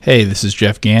Hey, this is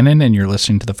Jeff Gannon, and you're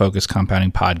listening to the Focus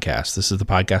Compounding Podcast. This is the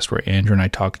podcast where Andrew and I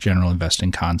talk general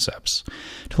investing concepts.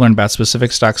 To learn about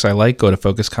specific stocks I like, go to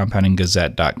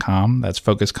focuscompoundinggazette.com. That's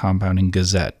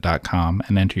focuscompoundinggazette.com,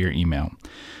 and enter your email.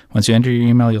 Once you enter your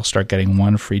email, you'll start getting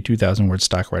one free 2,000-word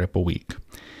stock write-up a week.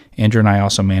 Andrew and I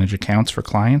also manage accounts for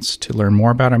clients. To learn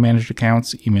more about our managed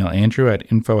accounts, email Andrew at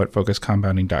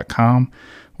info@focuscompounding.com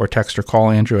or text or call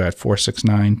Andrew at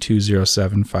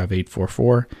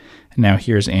 469-207-5844. And now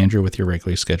here's Andrew with your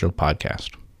regularly scheduled podcast.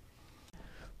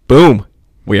 Boom.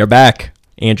 We are back.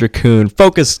 Andrew Kuhn,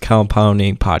 Focused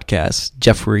Compounding Podcast.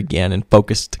 Jeffrey Gannon,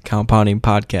 Focused Compounding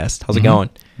Podcast. How's it going?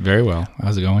 Very well.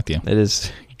 How's it going with you? It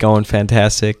is going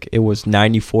fantastic. It was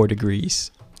 94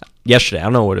 degrees yesterday. I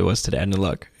don't know what it was today. I didn't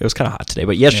look. It was kind of hot today,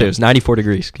 but yesterday it was 94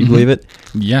 degrees. Can you believe it?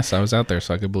 Yes, I was out there,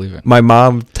 so I could believe it. My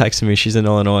mom texted me. She's in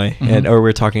Illinois, or we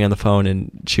were talking on the phone,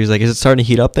 and she was like, "Is it starting to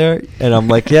heat up there?" And I'm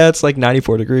like, "Yeah, it's like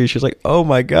 94 degrees." She's like, "Oh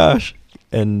my gosh!"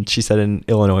 And she said in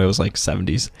Illinois it was like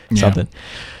 70s something.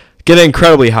 Getting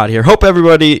incredibly hot here. Hope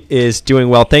everybody is doing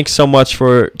well. Thanks so much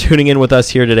for tuning in with us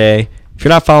here today. If you're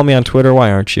not following me on Twitter, why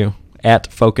aren't you?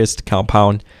 At Focused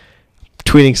Compound.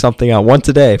 Tweeting something out once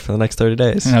a day for the next 30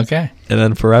 days. Okay. And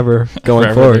then forever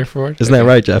going forward. Isn't that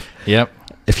right, Jeff? Yep.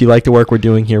 If you like the work we're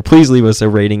doing here, please leave us a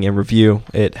rating and review.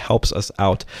 It helps us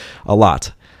out a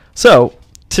lot. So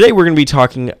today we're going to be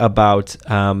talking about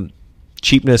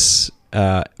cheapness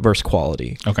versus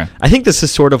quality. Okay. I think this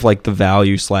is sort of like the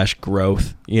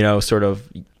value/growth, sort of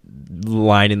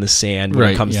line in the sand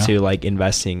when it comes to like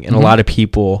investing. And a lot of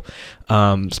people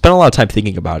spend a lot of time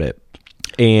thinking about it.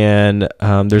 And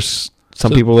there's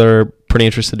some people that are pretty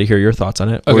interested to hear your thoughts on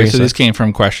it. Okay, so this came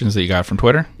from questions that you got from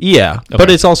Twitter? Yeah, okay.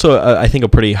 But it's also, I think, a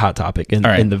pretty hot topic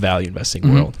in the value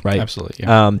investing world, right? Absolutely,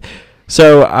 yeah.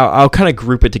 So I'll kind of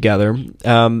group it together.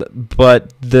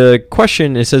 But the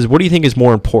question, it says, what do you think is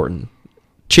more important,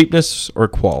 cheapness or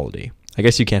quality? I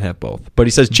guess you can't have both. But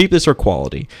he says cheapness or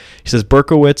quality. He says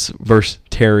Berkowitz versus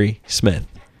Terry Smith.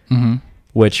 Mm-hmm.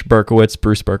 Which Bruce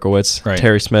Berkowitz, right.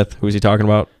 Terry Smith, who is he talking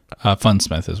about?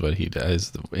 Fundsmith is what he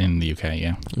does in the UK,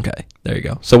 yeah. Okay, there you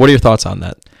go. So what are your thoughts on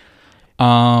that?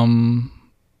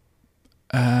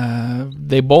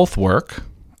 They both work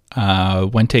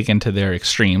when taken to their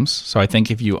extremes. So I think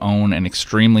if you own an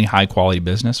extremely high-quality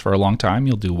business for a long time,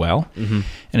 you'll do well. Mm-hmm.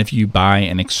 And if you buy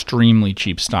an extremely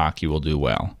cheap stock, you will do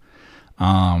well.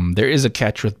 There is a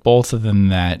catch with both of them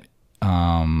that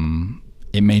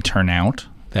it may turn out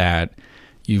that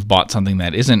you've bought something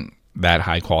that isn't that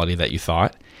high quality that you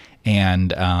thought,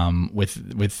 and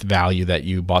with value that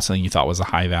you bought something you thought was a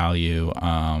high value,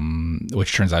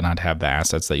 which turns out not to have the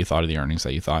assets that you thought or the earnings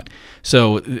that you thought.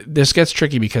 So this gets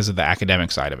tricky because of the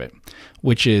academic side of it,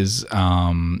 which is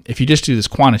if you just do this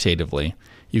quantitatively,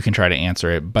 you can try to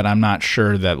answer it. But I'm not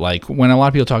sure that, like, when a lot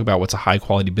of people talk about what's a high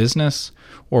quality business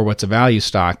or what's a value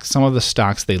stock, some of the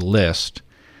stocks they list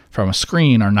from a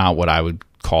screen are not what I would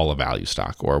call a value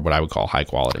stock or what I would call high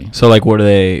quality. So like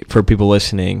for people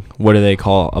listening, what do they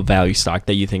call a value stock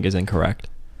that you think is incorrect?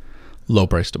 Low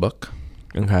price to book.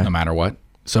 Okay. No matter what.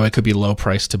 So it could be low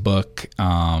price to book.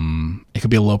 It could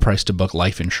be a low price to book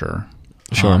life insurer.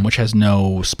 Sure. Which has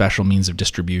no special means of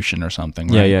distribution or something.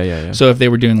 Right? Yeah. So if they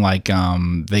were doing like,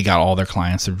 they got all their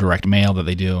clients through direct mail that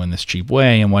they do in this cheap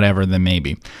way and whatever, then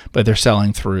maybe. But they're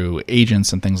selling through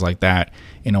agents and things like that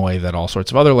in a way that all sorts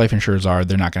of other life insurers are.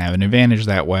 They're not going to have an advantage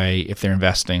that way. If they're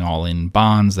investing all in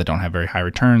bonds that don't have very high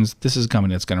returns, this is a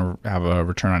company that's going to have a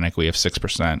return on equity of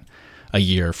 6% a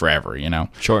year forever,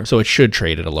 Sure. So it should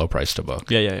trade at a low price to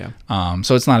book. Yeah.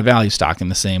 So it's not a value stock in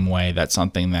the same way that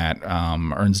something that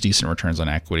earns decent returns on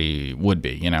equity would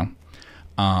be,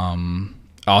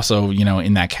 Also,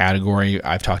 in that category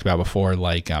I've talked about before,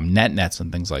 like net nets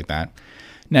and things like that.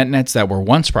 Net nets that were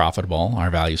once profitable are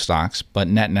value stocks, but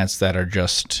net nets that are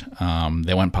just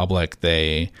they went public,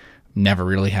 they never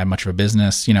really had much of a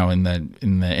business. In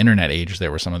the internet age, there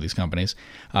were some of these companies.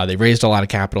 They raised a lot of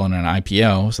capital in an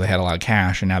IPO, so they had a lot of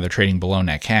cash, and now they're trading below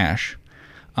net cash.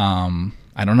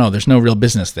 I don't know. There's no real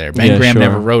business there. Ben Graham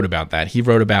never wrote about that. He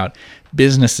wrote about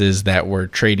businesses that were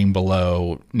trading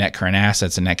below net current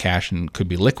assets and net cash and could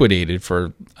be liquidated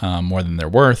for more than they're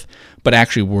worth, but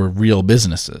actually were real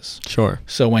businesses. Sure.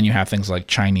 So when you have things like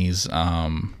Chinese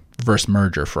reverse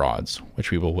merger frauds, which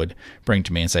people would bring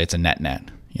to me and say it's a net,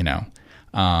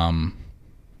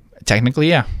 technically,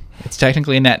 yeah, it's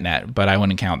technically a net, but I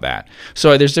wouldn't count that.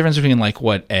 So there's a difference between like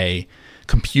what a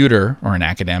computer or an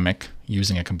academic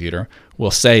using a computer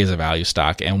will say is a value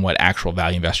stock and what actual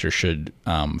value investors should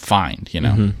find,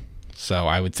 Mm-hmm. So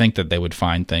I would think that they would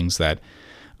find things that,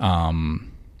 it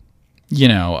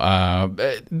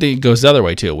goes the other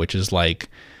way too, which is like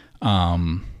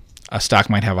a stock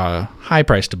might have a high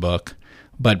price to book,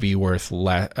 but be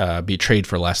be trade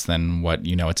for less than what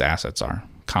its assets are.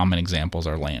 Common examples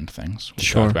are land things. We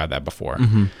talked about that before.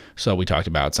 So we talked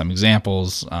about some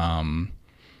examples.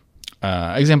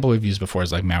 Example we've used before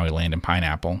is like Maui land and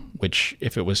pineapple, which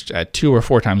if it was at 2 or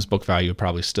 4 times book value, would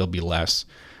probably still be less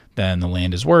than the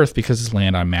land is worth because it's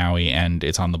land on Maui and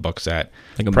it's on the books at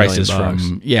like prices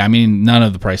from none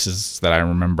of the prices that I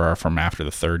remember are from after the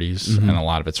 30s, and a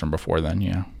lot of it's from before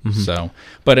then. So,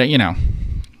 but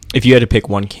if you had to pick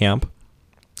one camp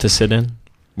to sit in,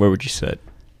 where would you sit?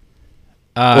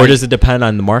 Or does it depend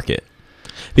on the market?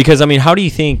 Because how do you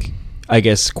think, I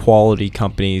guess, quality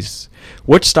companies,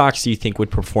 which stocks do you think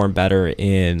would perform better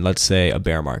in, let's say, a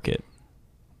bear market?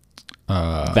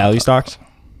 Value stocks?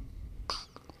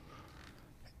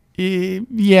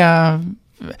 Yeah.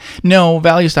 No,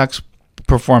 value stocks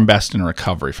perform best in a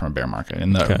recovery from a bear market,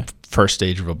 in the first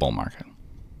stage of a bull market.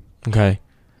 Okay.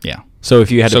 Yeah. So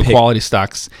if you had to pick... quality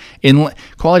stocks,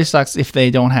 if they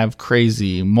don't have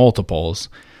crazy multiples,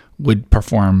 would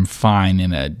perform fine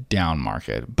in a down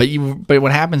market. But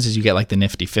what happens is you get like the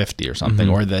Nifty 50 or something,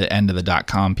 or the end of the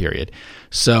 .com period.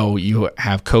 So you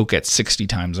have Coke at 60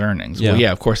 times earnings. Yeah.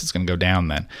 Well, of course it's going to go down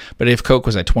then. But if Coke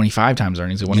was at 25 times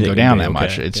earnings, it wouldn't go down that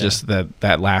much. It's just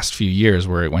that last few years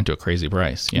where it went to a crazy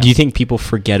price. Yeah. Do you think people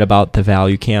forget about the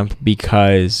value camp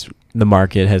because the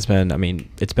market has been,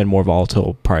 it's been more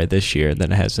volatile probably this year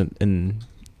than it has in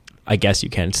I guess you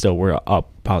can still, we're up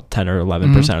about 10 or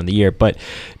 11% on the year. But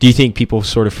do you think people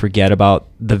sort of forget about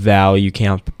the value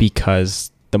camp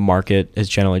because the market has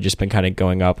generally just been kind of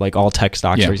going up? Like all tech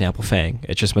stocks, for example, FANG,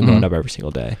 it's just been going up every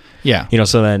single day. Yeah.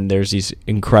 So then there's these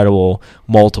incredible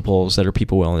multiples that are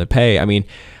people willing to pay.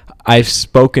 I've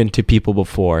spoken to people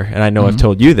before, and I know I've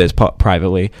told you this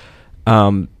privately.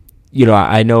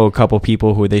 I know a couple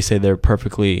people who they say they're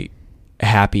perfectly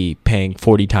happy paying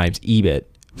 40 times EBIT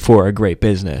for a great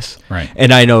business. Right.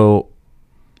 And I know,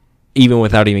 even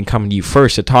without even coming to you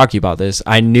first to talk to you about this,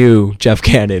 I knew Jeff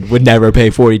Cannon would never pay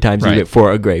 40 times EBIT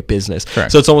for a great business.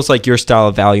 Correct. So it's almost like your style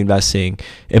of value investing,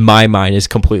 in my mind, is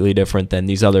completely different than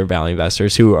these other value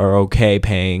investors who are okay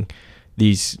paying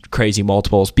these crazy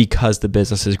multiples because the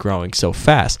business is growing so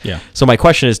fast. Yeah. So my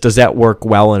question is, does that work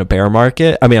well in a bear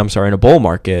market? In a bull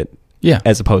market? Yeah.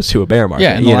 As opposed to a bear market.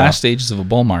 Yeah, in the last stages of a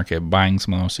bull market, buying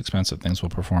some of the most expensive things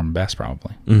will perform best,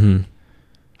 probably. Mm-hmm.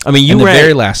 In the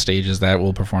very last stages, that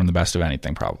will perform the best of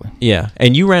anything, probably. Yeah,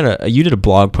 and you did a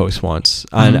blog post once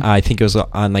on, I think it was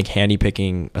on like handy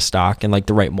picking a stock and like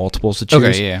the right multiples to choose.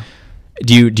 Okay, yeah.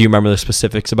 Do you remember the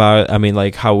specifics about it?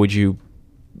 Like how would you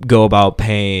go about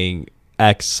paying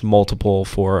X multiple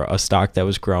for a stock that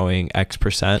was growing X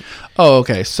percent? Oh,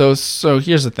 okay. So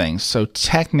here's the thing. So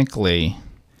technically,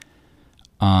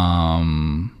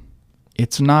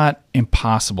 it's not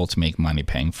impossible to make money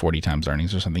paying 40 times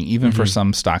earnings or something, even for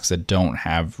some stocks that don't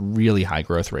have really high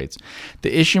growth rates.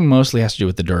 The issue mostly has to do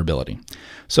with the durability.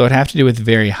 So it'd have to do with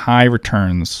very high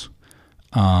returns,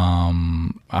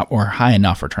 or high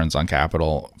enough returns on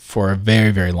capital for a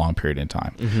very, very long period of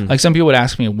time. Like some people would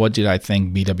ask me, what did I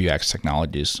think BWX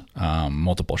Technologies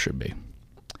multiple should be?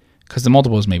 Because the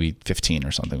multiple was maybe 15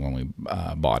 or something when we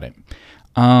bought it.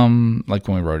 Like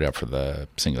when we wrote it up for the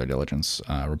Singular Diligence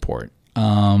report.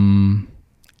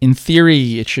 In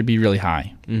theory, it should be really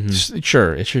high.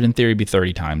 Sure, it should in theory be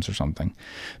 30 times or something,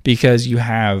 because you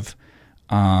have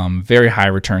very high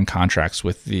return contracts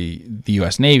with the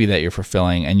U.S. Navy that you're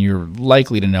fulfilling, and you're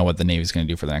likely to know what the Navy's going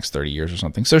to do for the next 30 years or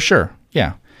something. So sure,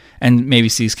 yeah. And maybe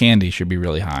See's Candy should be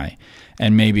really high.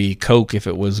 And maybe Coke, if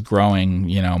it was growing,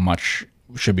 much,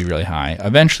 should be really high.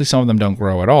 Eventually, some of them don't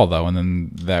grow at all, though, and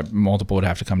then that multiple would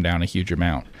have to come down a huge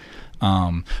amount.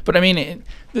 But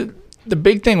the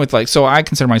big thing with so I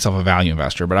consider myself a value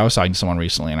investor, but I was talking to someone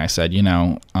recently, and I said,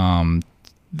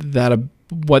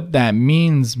 what that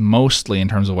means mostly in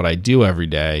terms of what I do every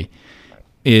day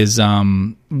is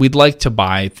we'd like to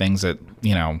buy things that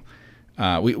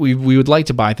we would like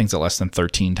to buy things at less than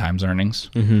 13 times earnings,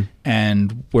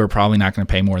 and we're probably not going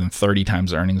to pay more than 30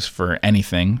 times earnings for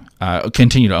anything.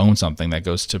 Continue to own something that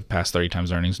goes to past 30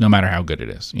 times earnings, no matter how good it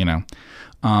is.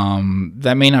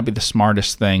 That may not be the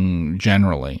smartest thing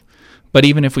generally, but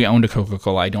even if we owned a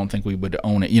Coca-Cola, I don't think we would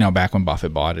own it. Back when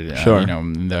Buffett bought it,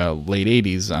 in the late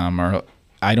 80s, or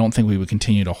I don't think we would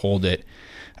continue to hold it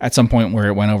at some point where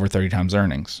it went over 30 times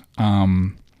earnings.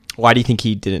 Why do you think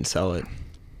he didn't sell it?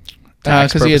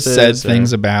 Because he had said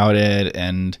things about it,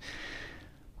 and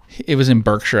it was in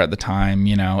Berkshire at the time.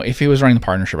 If he was running the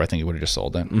partnership, I think he would have just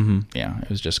sold it. Yeah, it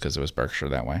was just because it was Berkshire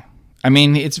that way. I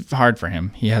mean, it's hard for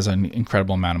him. He has an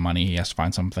incredible amount of money. He has to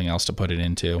find something else to put it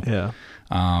into. Yeah.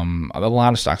 A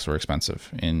lot of stocks were expensive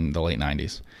in the late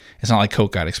 90s. It's not like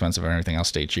Coke got expensive and everything else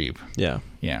stayed cheap. Yeah.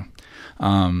 Yeah.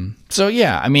 So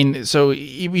yeah, I mean, so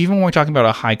even when we're talking about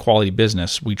a high quality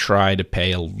business, we try to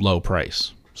pay a low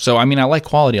price. So, I mean, I like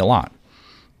quality a lot.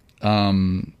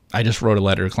 I just wrote a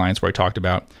letter to clients where I talked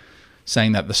about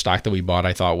saying that the stock that we bought,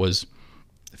 I thought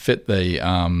fit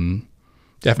the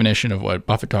definition of what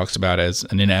Buffett talks about as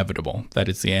an inevitable, that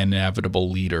it's the inevitable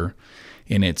leader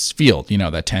in its field. You know,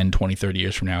 that 10, 20, 30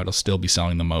 years from now, it'll still be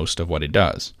selling the most of what it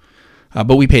does.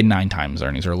 But we paid 9 times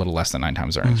earnings, or a little less than 9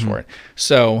 times earnings for it.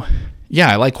 So, yeah,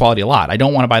 I like quality a lot. I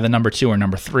don't want to buy the number 2 or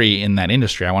number 3 in that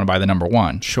industry. I want to buy the number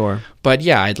 1. Sure. But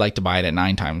yeah, I'd like to buy it at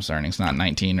 9 times earnings, not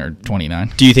 19 or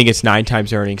 29. Do you think it's 9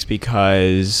 times earnings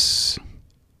because...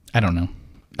 I don't know.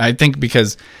 I think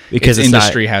because its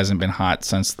industry hasn't been hot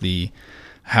since the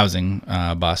housing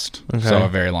bust, so a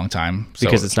very long time. So,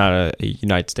 because it's not a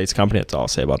United States company, that's all I'll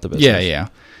say about the business. Yeah.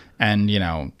 And, you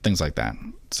know, things like that.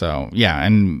 So, yeah,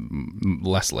 and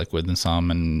less liquid than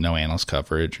some, and no analyst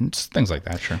coverage, and just things like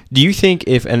that, sure. Do you think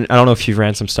and I don't know if you've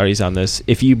ran some studies on this,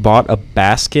 if you bought a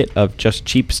basket of just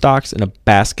cheap stocks and a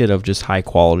basket of just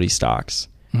high-quality stocks,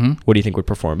 what do you think would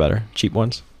perform better? Cheap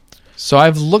ones? So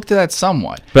I've looked at that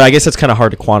somewhat. But I guess that's kind of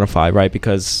hard to quantify, right?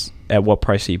 Because at what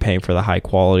price are you paying for the high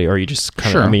quality, or are you just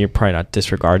kind of, I mean, you're probably not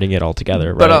disregarding it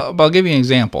altogether, right? But I'll give you an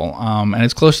example, and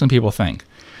it's closer than people think.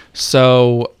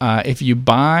 So if you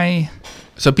buy...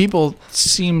 So people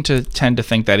seem to tend to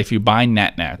think that if you buy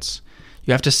nets,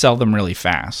 you have to sell them really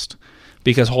fast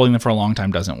because holding them for a long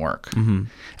time doesn't work. And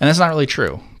that's not really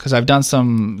true, because I've done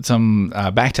some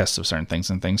back tests of certain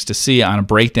things to see on a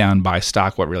breakdown by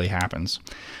stock what really happens.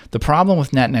 The problem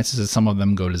with nets is that some of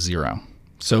them go to zero.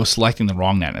 So selecting the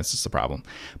wrong nets is the problem.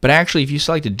 But actually, if you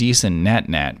select a decent net,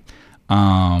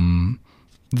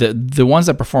 the ones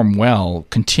that perform well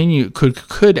could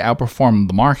outperform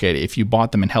the market if you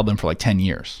bought them and held them for like 10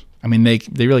 years. I mean,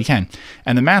 they really can.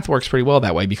 And the math works pretty well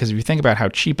that way, because if you think about how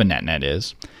cheap a net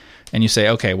is, and you say,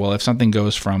 okay, well, if something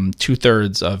goes from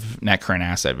 2/3 of net current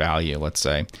asset value, let's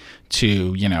say,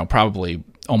 to, you know, probably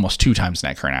almost 2 times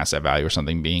net current asset value, or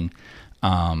something being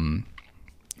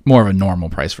more of a normal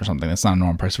price for something. That's not a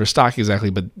normal price for stock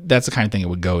exactly, but that's the kind of thing it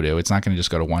would go to. It's not going to just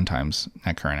go to 1 times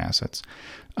net current assets.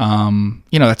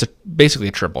 You know, that's basically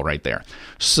a triple right there.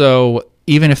 So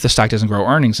even if the stock doesn't grow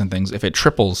earnings and things, if it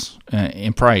triples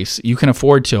in price, you can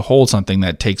afford to hold something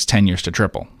that takes 10 years to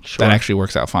triple. Sure. That actually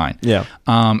works out fine. Yeah.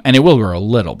 And it will grow a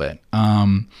little bit.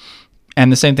 And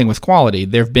the same thing with quality.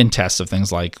 There have been tests of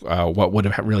things like what would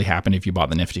have really happened if you bought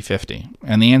the Nifty 50.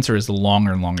 And the answer is the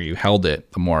longer and longer you held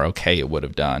it, the more okay it would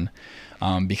have done,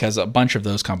 because a bunch of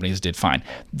those companies did fine.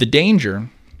 The danger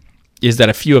is that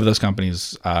a few of those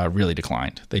companies really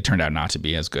declined. They turned out not to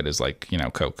be as good as, like, you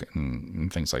know, Coke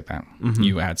and things like that.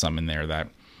 You had some in there that,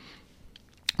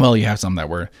 well, you have some that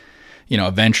were, you know,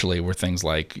 eventually were things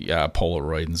like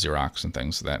Polaroid and Xerox and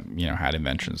things that, you know, had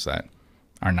inventions that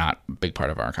are not a big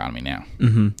part of our economy now.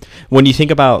 When you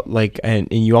think about, like,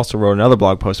 and you also wrote another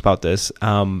blog post about this,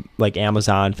 like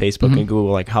Amazon, Facebook, and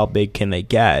Google, like, how big can they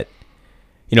get?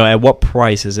 You know, at what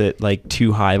price is it, like,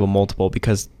 too high of a multiple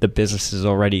because the business is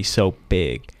already so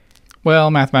big? Well,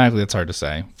 mathematically, that's hard to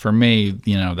say. For me,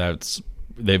 you know,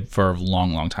 they've for a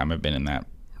long, long time have been in that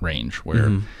range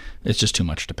where it's just too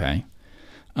much to pay,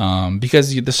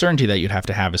 because the certainty that you'd have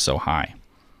to have is so high.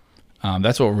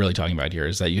 That's what we're really talking about here,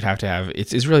 is that you'd have to have,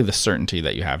 it's really the certainty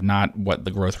that you have, not what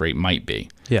the growth rate might be.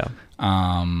 Yeah.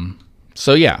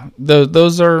 So yeah,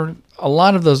 those are, a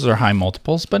lot of those are high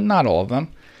multiples, but not all of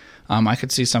them. I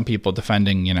could see some people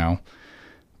defending, you know,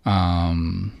 I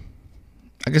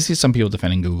could see some people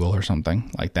defending Google or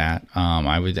something like that.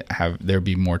 There'd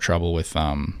be more trouble with,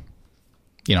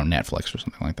 you know, Netflix or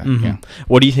something like that. Yeah.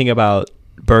 What do you think about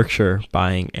Berkshire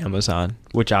buying Amazon,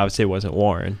 which obviously wasn't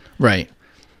Warren? Right.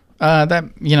 That,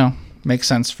 you know, makes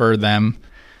sense for them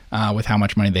with how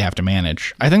much money they have to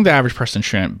manage. I think the average person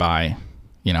shouldn't buy,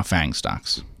 you know, FANG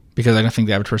stocks, because I don't think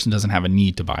the average person doesn't have a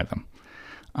need to buy them.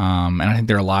 And I think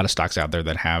there are a lot of stocks out there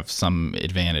that have some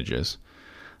advantages.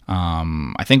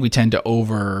 I think we tend to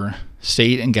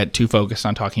overstate and get too focused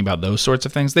on talking about those sorts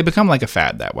of things. They become like a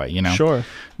fad that way, you know? Sure.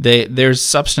 There's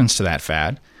substance to that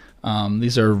fad.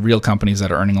 These are real companies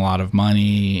that are earning a lot of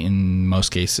money in most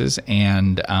cases,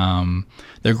 and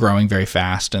they're growing very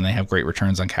fast, and they have great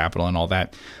returns on capital and all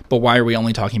that. But why are we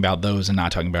only talking about those and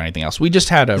not talking about anything else? We just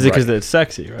had a... Is it because it's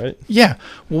sexy, right? Yeah.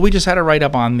 Well, we just had a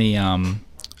write-up on the...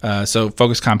 so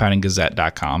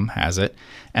FocusCompoundingGazette.com has it,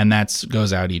 and that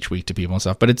goes out each week to people and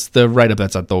stuff. But it's the write-up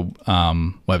that's at the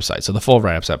website. So the full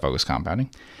write-up's at Focus Compounding.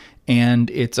 and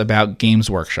it's about Games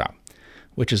Workshop,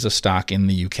 which is a stock in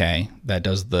the UK that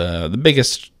does the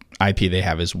biggest IP they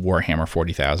have is Warhammer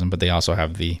 40,000, but they also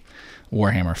have the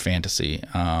Warhammer Fantasy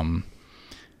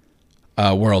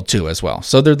World 2 as well.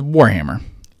 So they're the Warhammer,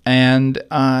 and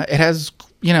it has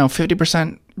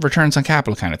 50% returns on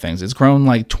capital kind of things. It's grown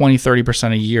like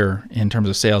 20-30% a year in terms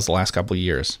of sales the last couple of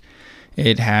years.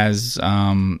 It has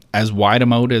as wide a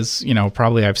moat as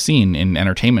probably I've seen in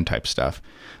entertainment type stuff.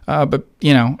 But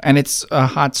and it's a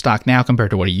hot stock now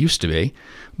compared to what it used to be.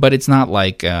 But it's not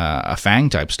like a FANG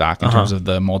type stock in terms of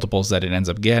the multiples that it ends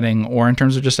up getting, or in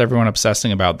terms of just everyone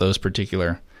obsessing about those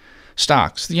particular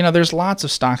stocks. There's lots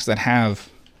of stocks that have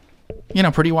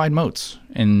pretty wide moats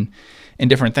in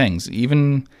different things.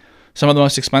 Even some of the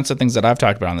most expensive things that I've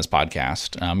talked about on this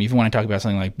podcast, even when I talk about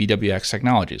something like BWX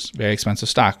Technologies, very expensive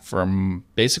stock from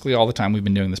basically all the time we've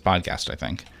been doing this podcast, I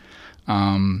think.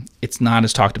 It's not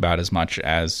as talked about as much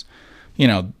as,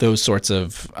 those sorts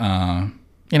of,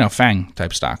 FANG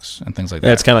type stocks and things like that.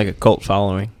 Yeah, it's kind of like a cult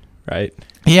following, right?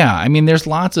 Yeah, I mean, there's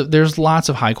lots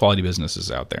of high quality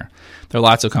businesses out there. There are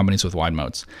lots of companies with wide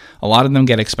moats. A lot of them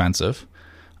get expensive,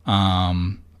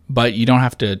 but you don't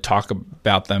have to talk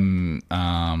about them.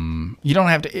 You don't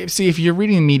have to see if you're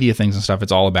reading media things and stuff.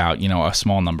 It's all about a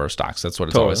small number of stocks. That's what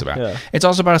it's always about. Yeah. It's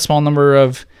also about a small number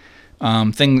of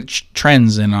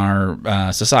trends in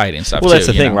our society and stuff. Well, that's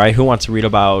the thing, right? Who wants to read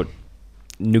about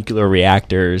nuclear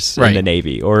reactors in the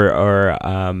Navy or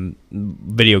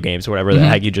video games or whatever the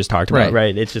heck you just talked about,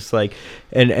 right? It's just like,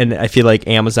 and I feel like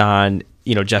Amazon,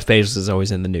 Jeff Bezos is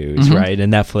always in the news, right?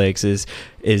 And Netflix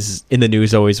is in the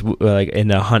news always, like in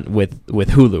the hunt with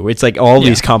Hulu. It's like all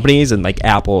these companies, and like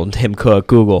Apple and Tim Cook,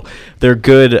 Google, they're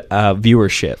good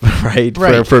viewership, right?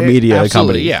 For media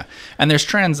companies. Yeah. And there's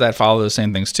trends that follow those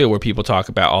same things too, where people talk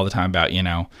about all the time about,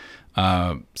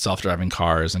 self-driving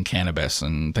cars and cannabis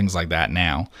and things like that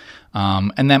now.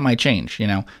 And that might change,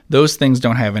 Those things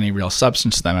don't have any real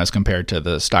substance to them as compared to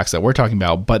the stocks that we're talking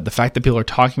about. But the fact that people are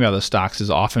talking about those stocks is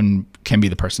often can be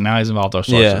the personalities involved, those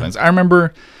sorts of things. I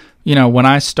remember, when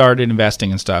I started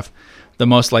investing and stuff, the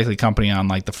most likely company on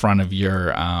like the front of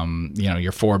your,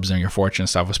 your Forbes and your Fortune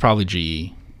stuff was probably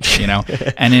GE.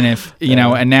 And then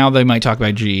and now they might talk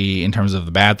about GE in terms of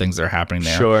the bad things that are happening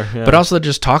there. Sure. Yeah. But also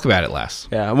just talk about it less.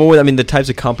 Yeah. Well, I mean, the types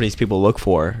of companies people look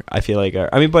for, I feel like, now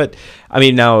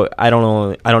I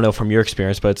don't know from your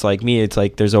experience, but it's like me, it's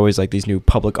like there's always like these new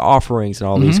public offerings and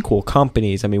all these cool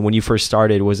companies. I mean, when you first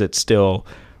started, was it still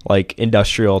like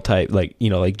industrial type, like,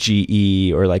 like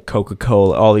GE or like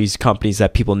Coca-Cola, all these companies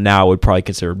that people now would probably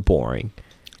consider boring?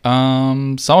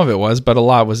 Some of it was, but a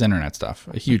lot was internet stuff.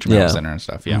 A huge amount was internet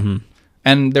stuff,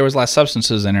 and there was less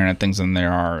substances in internet things than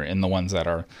there are in the ones that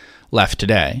are left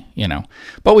today,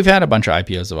 But we've had a bunch of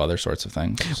IPOs of other sorts of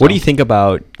things. So. What do you think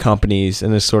about companies,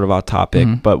 and this is sort of off topic,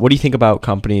 but what do you think about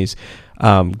companies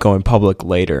going public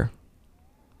later?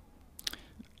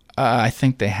 I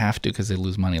think they have to because they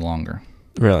lose money longer.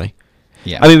 Really?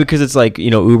 Yeah. I mean, because it's like,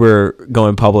 Uber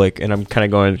going public, and I'm kind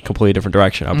of going a completely different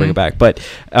direction. I'll bring it back. But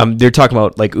they're talking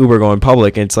about like Uber going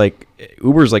public, and it's like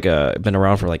Uber's like been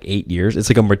around for like 8 years. It's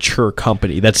like a mature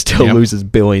company that still loses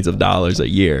billions of dollars a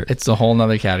year. It's a whole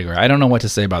nother category. I don't know what to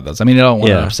say about those. I mean, I don't want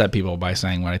to upset people by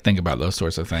saying what I think about those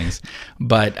sorts of things.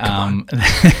 But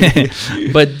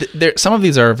but some of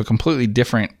these are of a completely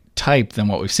different type than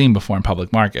what we've seen before in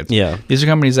public markets. Yeah. These are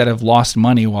companies that have lost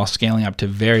money while scaling up to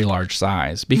very large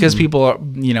size because people are,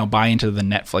 buy into the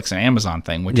Netflix and Amazon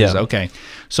thing, which is okay.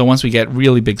 So once we get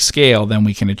really big scale, then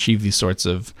we can achieve these sorts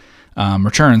of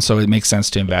returns. So it makes sense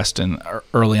to invest in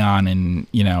early on in,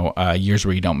 years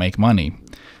where you don't make money.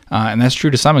 And that's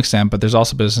true to some extent, but there's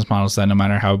also business models that no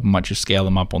matter how much you scale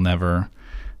them up will never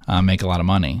make a lot of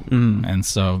money. And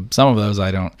so some of those I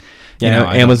don't.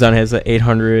 Amazon has an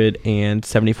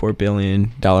 $874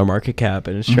 billion market cap,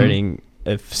 and it's trading,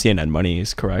 if CNN Money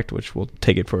is correct, which we'll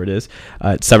take it for it is,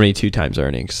 at 72 times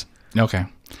earnings. Okay.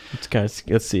 It's kind of,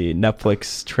 let's see,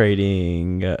 Netflix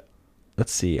trading,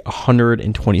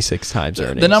 126 times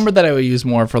earnings. The number that I would use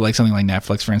more for like something like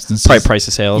Netflix, for instance, probably price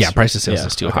to sales. Yeah, price to sales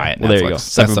is too high at Netflix. Well, there you go.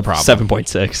 That's the problem.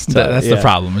 7.6. That's the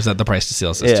problem, is that the price to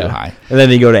sales is too high. And then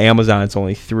you go to Amazon, it's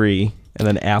only 3. And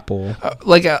then Apple.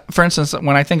 For instance,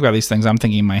 when I think about these things, I'm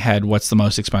thinking in my head, what's the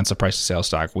most expensive price to sales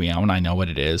stock we own? I know what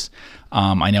it is.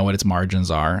 I know what its margins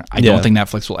are. I don't think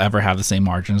Netflix will ever have the same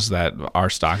margins that our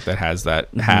stock that has,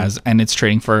 and it's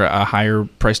trading for a higher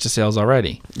price to sales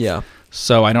already. Yeah.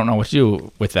 So I don't know what to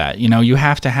do with that. You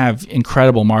have to have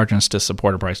incredible margins to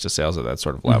support a price to sales at that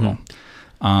sort of level.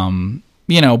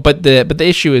 But the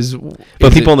issue is...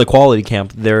 But people in the quality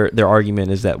camp, their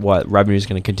argument is that revenue is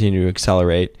going to continue to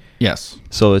accelerate. Yes.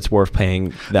 So it's worth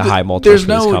paying the high multiples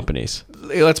for these companies.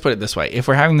 let's put it this way. If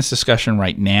we're having this discussion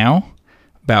right now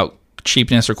about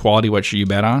cheapness or quality, what should you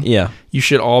bet on? Yeah. You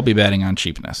should all be betting on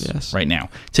cheapness Yes. right now,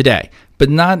 today. But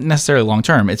not necessarily long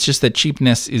term. It's just that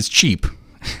cheapness is cheap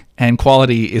and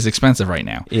quality is expensive right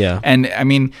now. Yeah. And I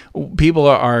mean, people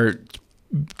are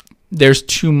there's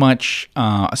too much,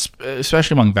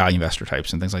 especially among value investor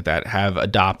types and things like that, have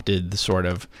adopted the sort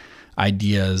of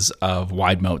ideas of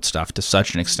wide moat stuff to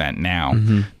such an extent now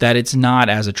that it's not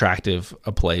as attractive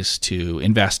a place to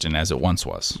invest in as it once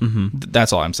was.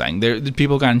 That's all I'm saying. The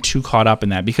people have gotten too caught up in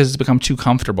that because it's become too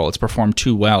comfortable. It's performed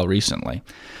too well recently.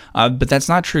 But that's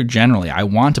not true generally. I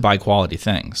want to buy quality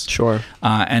things. Sure.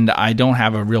 And I don't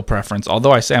have a real preference.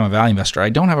 Although I say I'm a value investor, I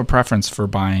don't have a preference for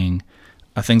buying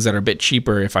things that are a bit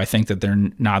cheaper if I think that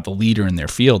they're not the leader in their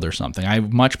field or something. I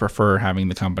much prefer having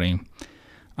the company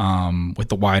with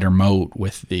the wider moat,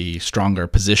 with the stronger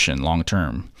position long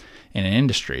term in an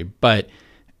industry. But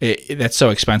that's so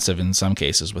expensive in some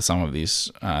cases with some of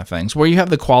these things where you have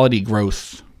the quality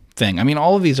growth thing. I mean,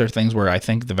 all of these are things where I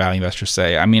think the value investors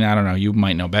say, I mean, I don't know, you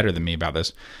might know better than me about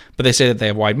this, but they say that they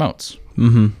have wide moats,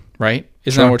 right?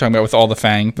 Isn't that what we're talking about with all the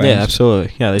FANG things? Yeah,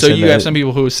 absolutely. Yeah. So you have some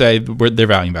people who say they're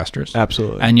value investors.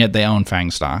 Absolutely. And yet they own FANG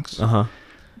stocks. Uh-huh.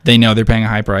 They know they're paying a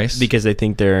high price. Because they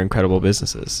think they're incredible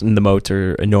businesses and the moats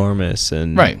are enormous.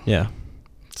 And right. Yeah.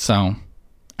 So,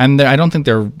 and I don't think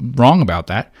they're wrong about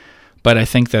that, but I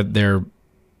think that they're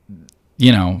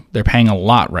paying a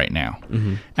lot right now.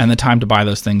 And the time to buy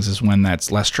those things is when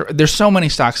that's less true. There's so many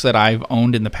stocks that I've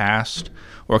owned in the past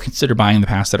or considered buying in the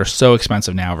past that are so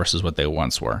expensive now versus what they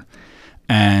once were.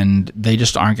 And they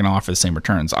just aren't going to offer the same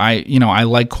returns. I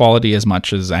like quality as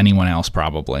much as anyone else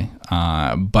probably,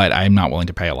 but I'm not willing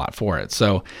to pay a lot for it.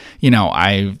 So,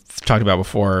 I've talked about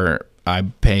before, I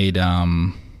paid,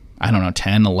 10,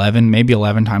 11, maybe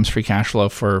 11 times free cash flow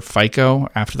for FICO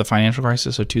after the financial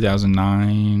crisis, so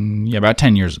 2009, about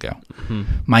 10 years ago.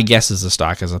 My guess is the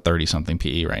stock has a 30-something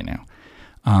PE right now.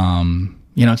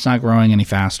 It's not growing any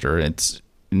faster.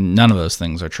 None of those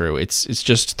things are true. It's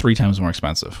just 3 times more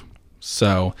expensive.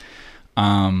 So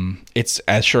it's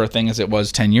as sure a thing as it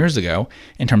was 10 years ago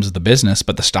in terms of the business,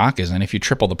 but the stock isn't. If you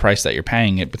triple the price that you're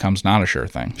paying, it becomes not a sure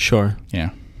thing. Sure. Yeah.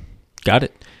 Got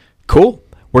it. Cool.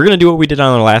 We're going to do what we did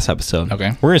on our last episode.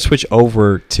 Okay. We're going to switch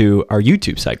over to our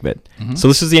YouTube segment. So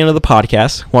this is the end of the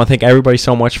podcast. I want to thank everybody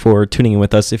so much for tuning in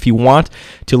with us. If you want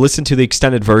to listen to the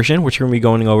extended version, which we're going to be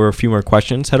going over a few more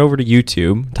questions, head over to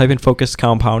YouTube, type in Focused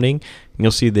Compounding, and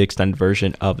you'll see the extended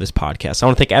version of this podcast. I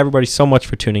want to thank everybody so much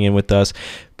for tuning in with us.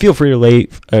 Feel free to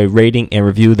leave a rating and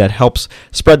review. That helps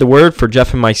spread the word for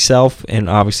Jeff and myself, and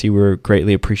obviously we're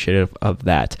greatly appreciative of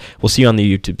that. We'll see you on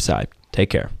the YouTube side. Take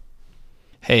care.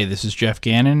 Hey, this is Jeff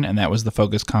Gannon, and that was the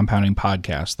Focused Compounding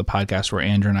Podcast, the podcast where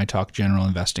Andrew and I talk general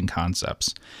investing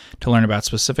concepts. To learn about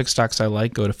specific stocks I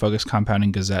like, go to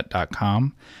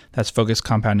FocusCompoundingGazette.com. That's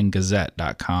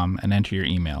FocusCompoundingGazette.com, and enter your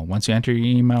email. Once you enter your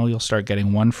email, you'll start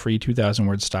getting one free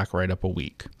 2,000-word stock write-up a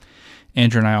week.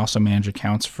 Andrew and I also manage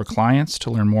accounts for clients.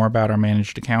 To learn more about our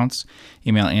managed accounts,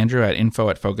 email Andrew at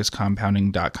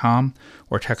info@FocusCompounding.com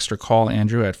or text or call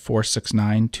Andrew at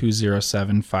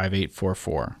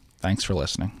 469-207-5844. Thanks for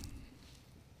listening.